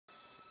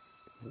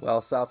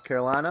Well, South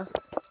Carolina,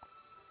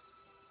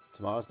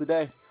 tomorrow's the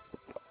day.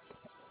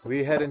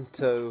 We head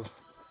into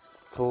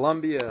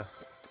Columbia,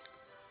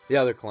 the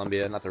other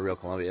Columbia, not the real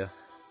Columbia,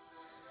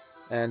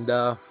 and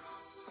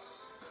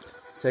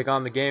take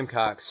on the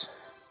Gamecocks.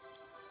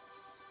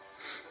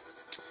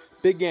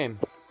 Big game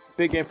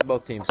for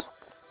both teams.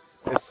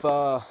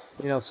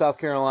 If South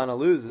Carolina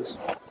loses,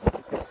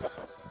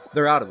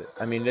 they're out of it.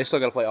 I mean, they still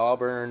got to play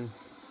Auburn.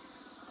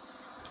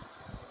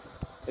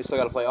 Still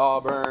got to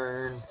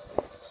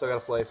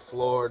play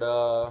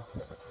Florida.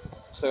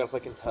 Still got to play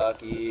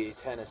Kentucky,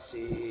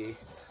 Tennessee.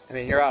 I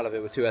mean, you're out of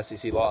it with 2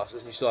 SEC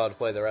losses, and you still have to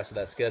play the rest of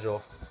that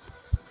schedule.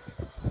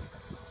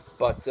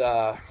 But,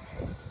 I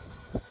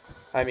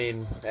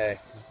mean, hey,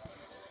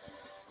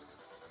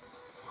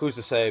 who's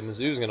to say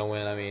Mizzou's going to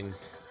win? I mean,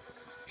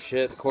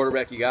 shit, the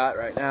quarterback you got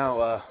right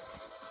now,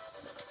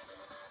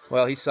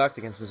 well, he sucked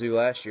against Mizzou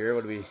last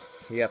year.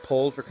 He got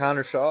pulled for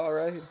Connor Shaw,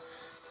 right?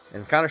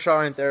 And Connor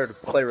Shaw ain't there to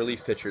play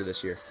relief pitcher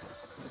this year.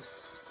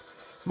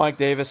 Mike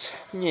Davis,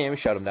 yeah, we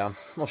shut him down.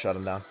 We'll shut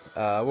him down.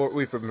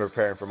 We've been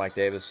preparing for Mike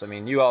Davis. I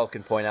mean, you all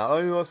can point out, oh,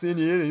 you lost to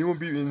Indiana, you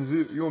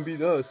won't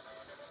beat us.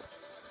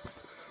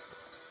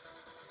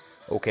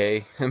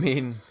 Okay, I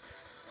mean,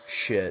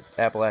 shit.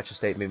 Appalachian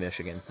State beat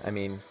Michigan. I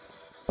mean,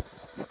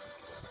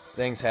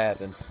 things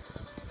happen.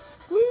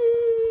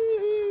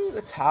 Woo!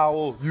 The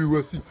towel.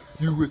 USC.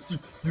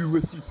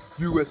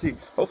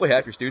 Hopefully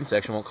half your student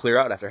section won't clear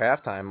out after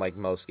halftime like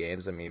most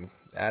games. I mean,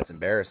 that's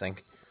embarrassing.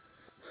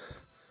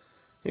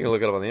 You can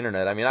look it up on the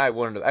internet. I mean, I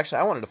wanted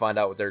to find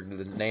out what the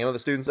name of the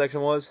student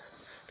section was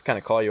to kind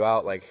of call you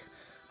out. Like,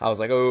 I was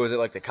like, oh, is it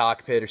like the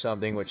cockpit or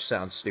something? Which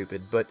sounds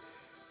stupid, but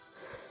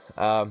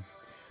I've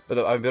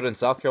been in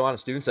South Carolina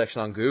student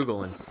section on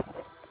Google and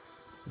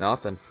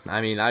nothing. I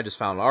mean, I just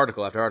found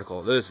article after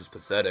article. This is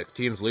pathetic.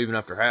 Teams leaving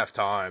after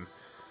halftime.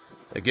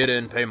 They get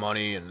in, pay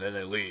money, and then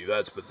they leave.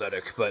 That's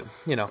pathetic. But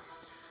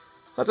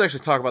let's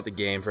actually talk about the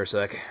game for a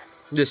sec.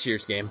 This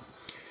year's game,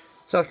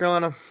 South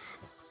Carolina.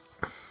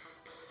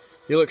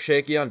 You look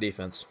shaky on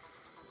defense.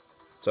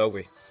 It's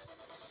ugly.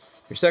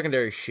 Your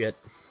secondary is shit.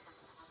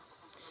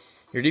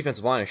 Your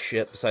defensive line is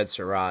shit besides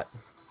Surratt.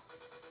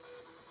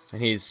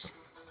 And he's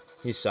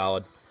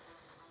solid.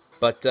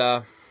 But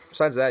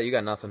besides that, you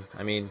got nothing.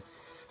 I mean,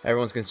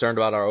 everyone's concerned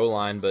about our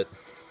O-line, but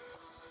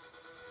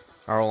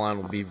our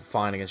O-line will be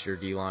fine against your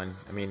D-line.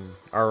 I mean,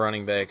 our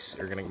running backs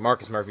are going to...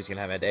 Marcus Murphy's going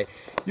to have a day.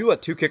 You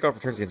let 2 kickoff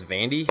returns against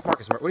Vandy? What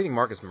do you think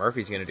Marcus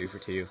Murphy's going to do for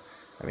 2?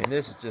 I mean,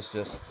 this is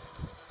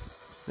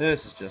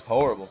just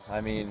horrible.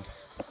 I mean,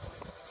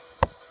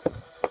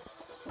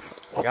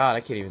 God,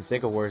 I can't even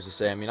think of words to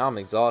say. I mean, I'm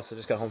exhausted. I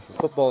just got home from a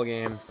football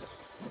game.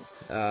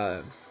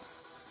 I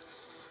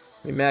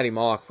mean, Matty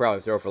Mock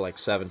probably throw for like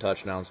 7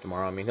 touchdowns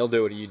tomorrow. I mean, he'll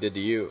do what he did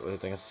to you. I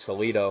think it's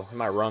Salito. He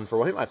might run for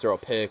one. He might throw a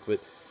pick, but,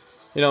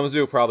 Mizzou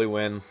will probably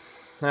win.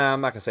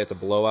 I'm not going to say it's a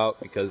blowout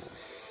because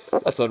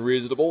that's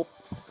unreasonable.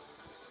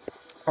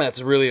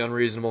 That's really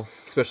unreasonable,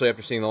 especially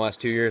after seeing the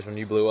last 2 years when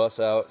you blew us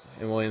out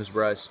in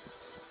Williams-Brice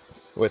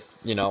with,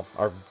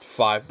 our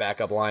 5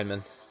 backup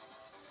linemen.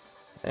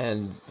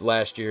 And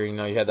last year, you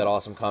had that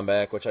awesome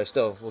comeback, which I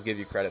still will give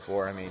you credit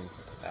for. I mean,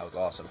 that was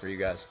awesome for you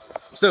guys.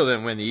 Still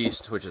didn't win the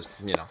East, which is,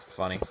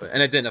 funny.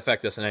 And it didn't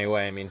affect us in any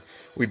way. I mean,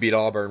 we beat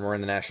Auburn. We're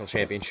in the national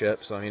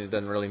championship. So, I mean, it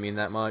doesn't really mean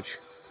that much.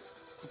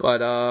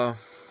 But,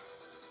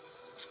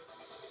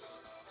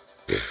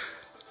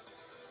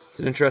 it's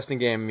an interesting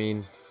game. I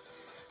mean,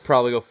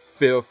 probably go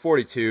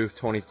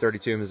 42-20,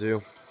 32 Mizzou.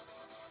 I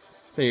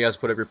think you guys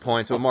put up your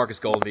points. With Marcus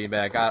Golden being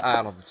back,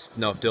 I don't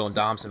know if Dylan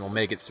Thompson will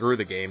make it through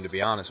the game, to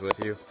be honest with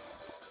you.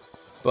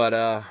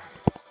 But,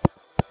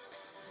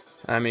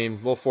 I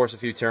mean, we'll force a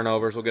few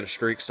turnovers. We'll get a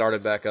streak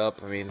started back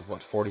up. I mean,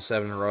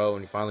 47 in a row,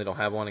 and you finally don't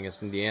have one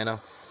against Indiana.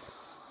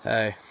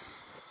 Hey.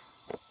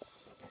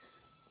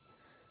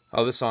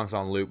 Oh, this song's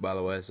on loop, by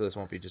the way, so this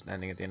won't be just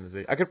ending at the end of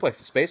the video. I could play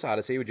Space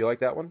Odyssey. Would you like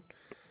that one?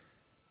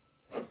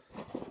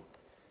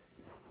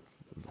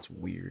 It's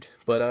weird.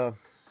 But,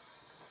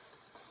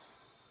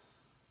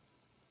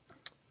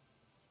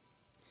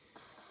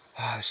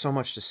 there's so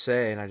much to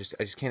say, and I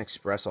just can't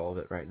express all of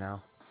it right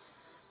now.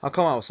 I'll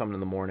come out with something in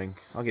the morning.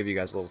 I'll give you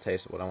guys a little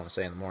taste of what I want to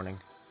say in the morning.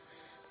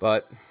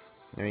 But,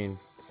 I mean,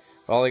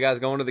 for all you guys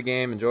going to the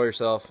game, enjoy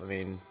yourself. I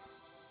mean,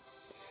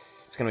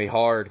 it's going to be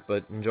hard,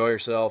 but enjoy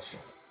yourself.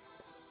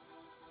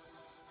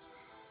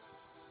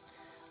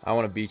 I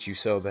want to beat you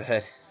so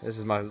bad. This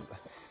is like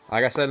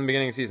I said in the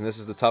beginning of the season, this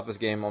is the toughest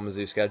game on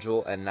Mizzou's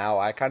schedule, and now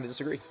I kind of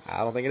disagree. I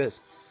don't think it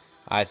is.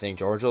 I think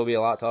Georgia will be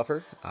a lot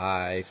tougher.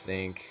 I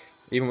think...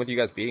 Even with you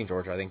guys beating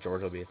Georgia, I think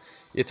Georgia will be...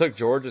 It took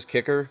Georgia's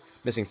kicker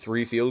missing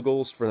 3 field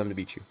goals for them to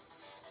beat you.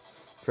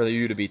 For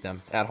you to beat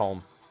them at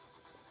home.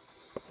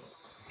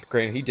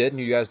 Granted, he did,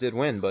 and you guys did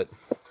win, but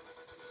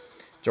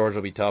Georgia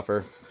will be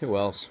tougher. Who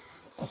else?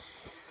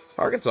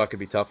 Arkansas could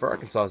be tougher.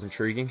 Arkansas is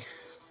intriguing.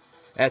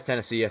 At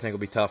Tennessee, I think will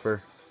be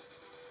tougher.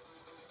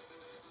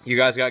 You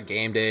guys got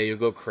game day. You'll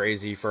go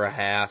crazy for a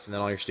half, and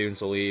then all your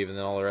students will leave, and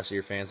then all the rest of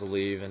your fans will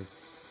leave, and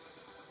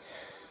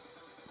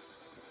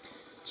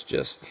it's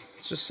just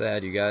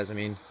sad, you guys. I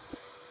mean,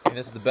 mean,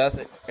 this is the best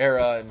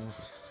era in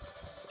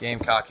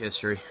Gamecock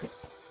history.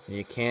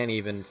 You can't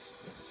even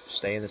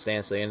stay in the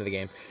stands to the end of the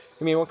game.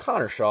 I mean, when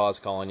Connor Shaw is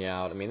calling you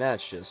out, I mean,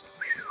 that's just...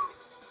 Whew.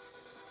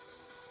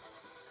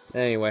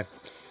 Anyway,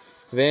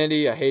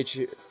 Vandy, I hate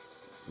you.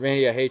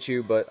 Randy, I hate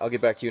you, but I'll get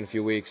back to you in a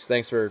few weeks.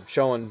 Thanks for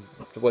showing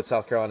what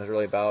South Carolina is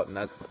really about and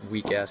that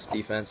weak-ass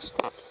defense.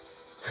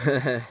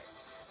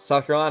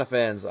 South Carolina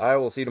fans, I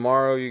will see you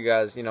tomorrow. You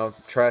guys,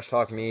 trash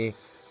talk me.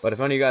 But if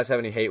any of you guys have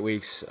any hate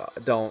weeks,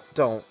 don't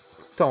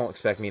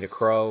expect me to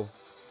crow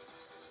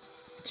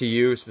to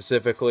you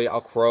specifically.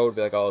 I'll crow to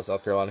be like, oh,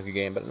 South Carolina good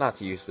game, but not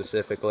to you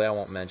specifically. I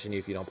won't mention you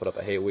if you don't put up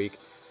a hate week.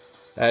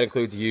 That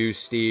includes you,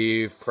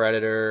 Steve,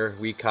 Predator,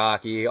 Weak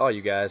Cocky, all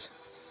you guys.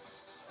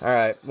 All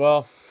right,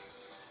 well,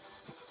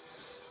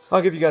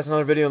 I'll give you guys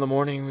another video in the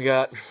morning. We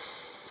got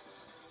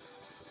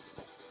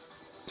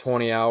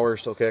 20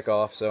 hours till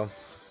kickoff, so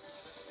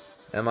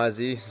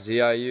MIZ,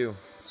 ZIU.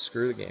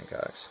 Screw the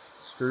Gamecocks.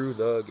 Screw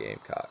the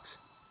Gamecocks.